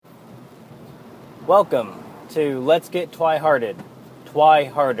Welcome to Let's Get Twi-Hearted,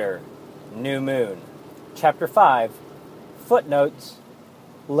 Twi-Harder, New Moon, Chapter 5, Footnotes,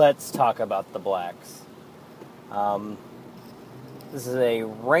 Let's Talk About the Blacks. This is a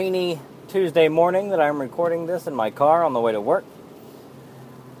rainy Tuesday morning that I'm recording this in my car on the way to work.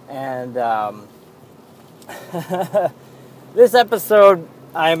 And this episode,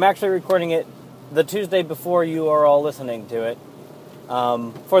 I'm actually recording it the Tuesday before you are all listening to it.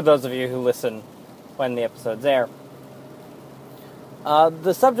 For those of you who listen when the episodes air.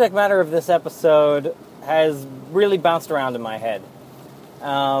 The subject matter of this episode has really bounced around in my head.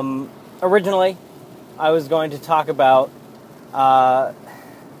 Originally, I was going to talk about the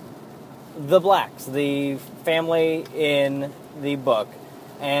Blacks, the family in the book,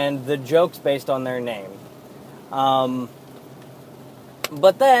 and the jokes based on their name. But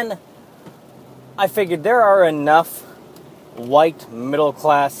then, I figured there are enough white,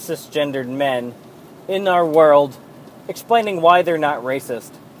 middle-class, cisgendered men in our world explaining why they're not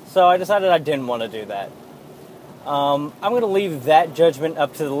racist. So I decided I didn't want to do that. I'm going to leave that judgment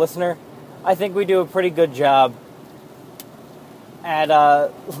up to the listener. I think we do a pretty good job at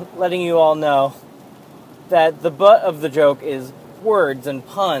letting you all know that the butt of the joke is words and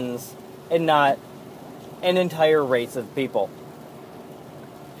puns and not an entire race of people.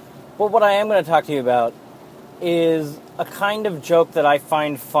 But what I am going to talk to you about is a kind of joke that I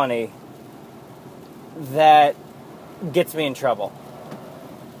find funny that gets me in trouble.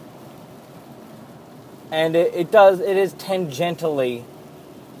 And it is tangentially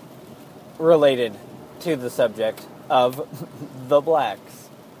related to the subject of the Blacks.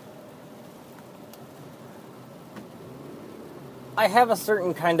 I have a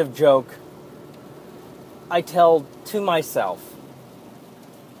certain kind of joke I tell to myself,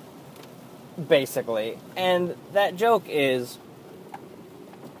 basically. And that joke is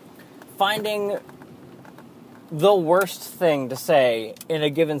finding the worst thing to say in a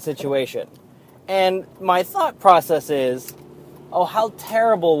given situation. And my thought process is, oh, how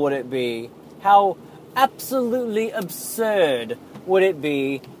terrible would it be? How absolutely absurd would it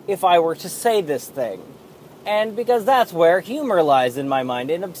be if I were to say this thing? And because that's where humor lies in my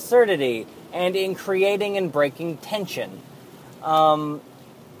mind, in absurdity, and in creating and breaking tension.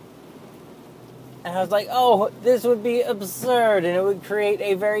 And I was like, oh, this would be absurd, and it would create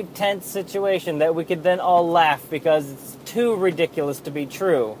a very tense situation that we could then all laugh because it's too ridiculous to be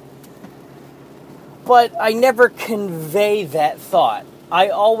true. But I never convey that thought. I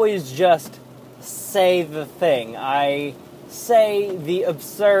always just say the thing. I say the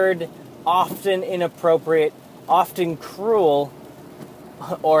absurd, often inappropriate, often cruel,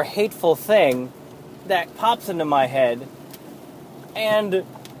 or hateful thing that pops into my head, and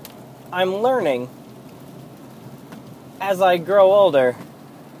I'm learning, as I grow older,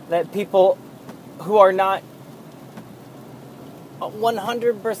 that people who are not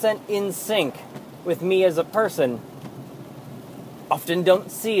 100% in sync with me as a person often don't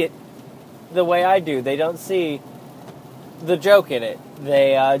see it the way I do. They don't see the joke in it.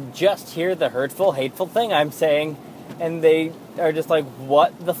 They just hear the hurtful, hateful thing I'm saying, and they are just like,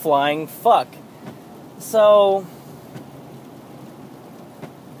 what the flying fuck? So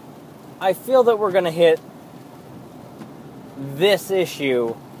I feel that we're going to hit this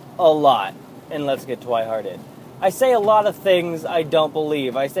issue a lot in Let's Get Twi-Hearted. I say a lot of things I don't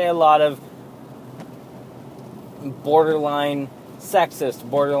believe. I say a lot of borderline sexist,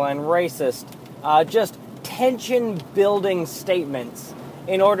 borderline racist, just tension-building statements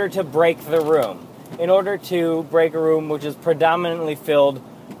in order to break the room. In order to break a room which is predominantly filled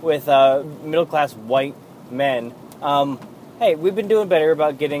with middle-class white men. Hey, we've been doing better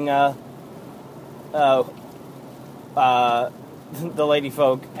about getting the lady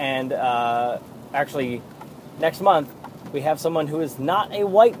folk, and actually next month we have someone who is not a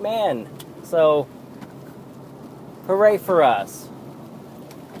white man, so hooray for us.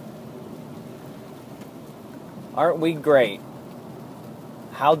 Aren't we great?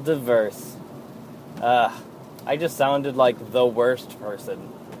 How diverse. I just sounded like the worst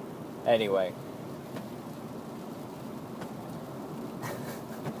person. Anyway.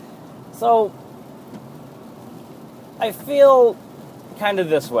 So I feel kind of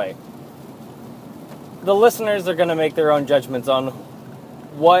this way. The listeners are going to make their own judgments on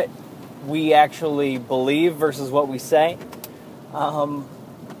what we actually believe versus what we say.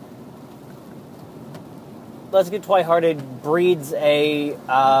 Let's Get Twi-Hearted breeds an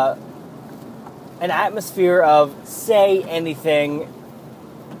atmosphere of say anything,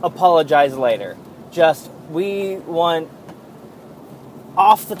 apologize later. Just, we want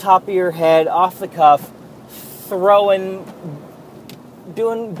off the top of your head, off the cuff,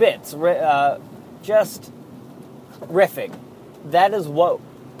 doing bits, just riffing. That is what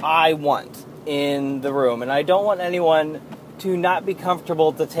I want in the room, and I don't want anyone to not be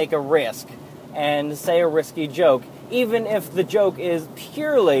comfortable to take a risk and say a risky joke, even if the joke is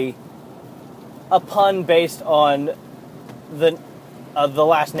purely a pun based on the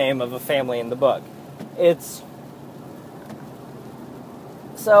last name of a family in the book.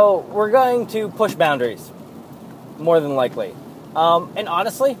 So we're going to push boundaries, more than likely. And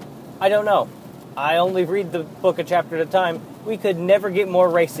honestly, I don't know. I only read the book a chapter at a time. We could never get more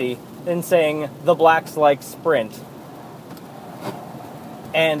racy than saying the blacks like sprint.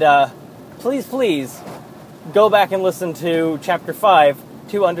 And please go back and listen to chapter 5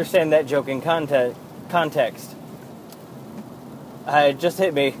 to understand that joke in context. It just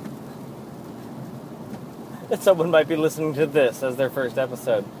hit me that someone might be listening to this as their first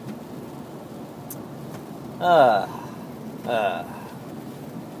episode. But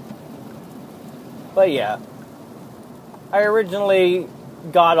yeah, I originally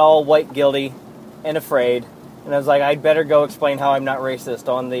got all white guilty and afraid, and I was like, I'd better go explain how I'm not racist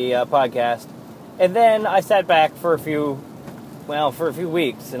on the podcast. And then I sat back for a few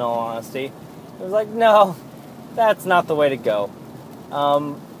weeks, in all honesty. I was like, no, that's not the way to go.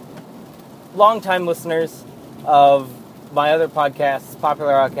 Long-time listeners of my other podcasts,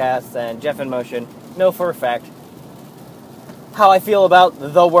 Popular Outcasts and Jeff in Motion, know for a fact how I feel about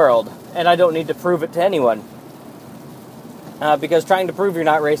the world, and I don't need to prove it to anyone. Because trying to prove you're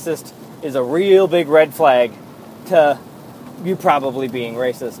not racist is a real big red flag to you probably being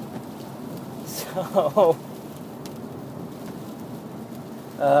racist. So,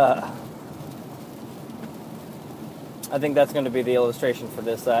 I think that's going to be the illustration for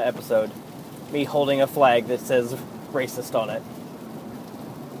this episode. Me holding a flag that says racist on it.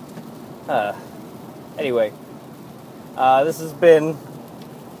 Anyway, this has been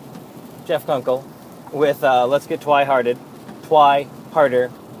Jeff Kunkel with Let's Get Twi-Hearted,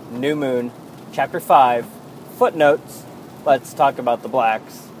 Twi-Harder, New Moon, Chapter 5, Footnotes, Let's Talk About the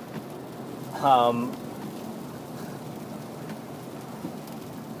Blacks.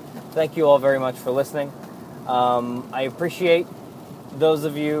 Thank you all very much for listening. I appreciate those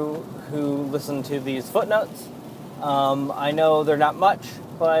of you who listen to these footnotes. I know they're not much,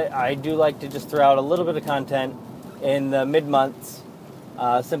 but I do like to just throw out a little bit of content in the mid-months,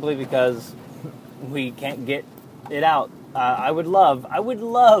 simply because we can't get it out. I would love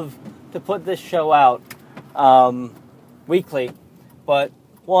to put this show out weekly, but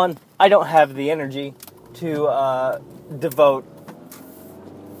one, I don't have the energy to devote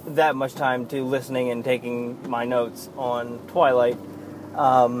that much time to listening and taking my notes on Twilight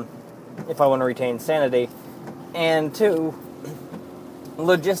if I want to retain sanity, and two,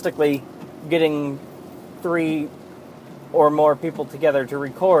 logistically getting 3 or more people together to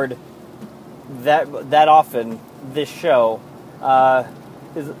record that often this show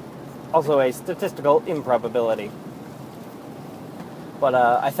is also a statistical improbability. But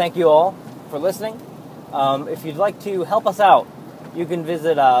I thank you all for listening. If you'd like to help us out, you can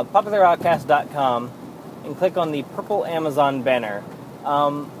visit popularoutcast.com and click on the purple Amazon banner.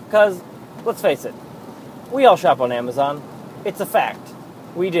 Because, let's face it, we all shop on Amazon. It's a fact.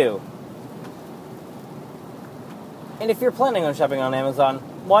 We do. And if you're planning on shopping on Amazon,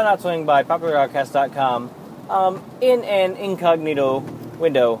 why not swing by popularoutcast.com in an incognito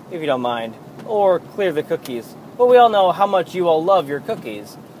window, if you don't mind, or clear the cookies. But we all know how much you all love your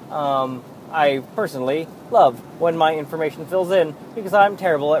cookies. I personally love when my information fills in, because I'm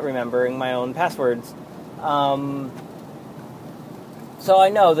terrible at remembering my own passwords. So I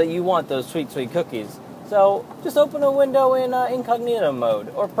know that you want those sweet, sweet cookies. So just open a window in incognito mode,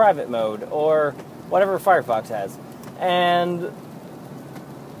 or private mode, or whatever Firefox has. And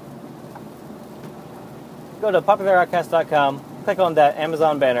go to popularoutcast.com, click on that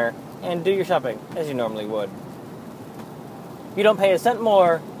Amazon banner, and do your shopping as you normally would. You don't pay a cent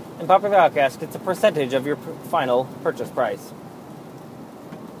more, and Popular Outcast gets a percentage of your final purchase price.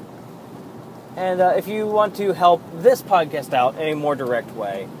 And if you want to help this podcast out in a more direct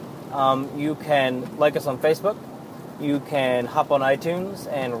way, you can like us on Facebook. You can hop on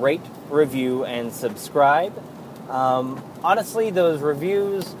iTunes and rate, review, and subscribe. Honestly, those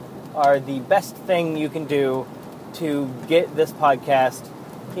reviews are the best thing you can do to get this podcast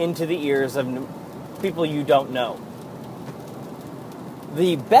into the ears of people you don't know.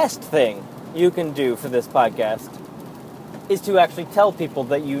 The best thing you can do for this podcast is to actually tell people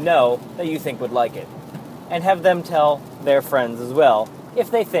that you know that you think would like it, and have them tell their friends as well if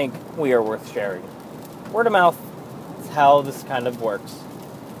they think we are worth sharing. Word of mouth is how this kind of works.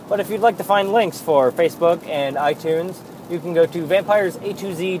 But if you'd like to find links for Facebook and iTunes, you can go to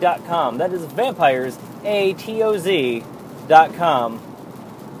vampiresatoz.com. That is vampiresatoz.com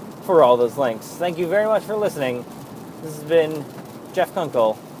for all those links. Thank you very much for listening. This has been Jeff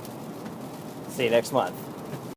Kunkel. See you next month.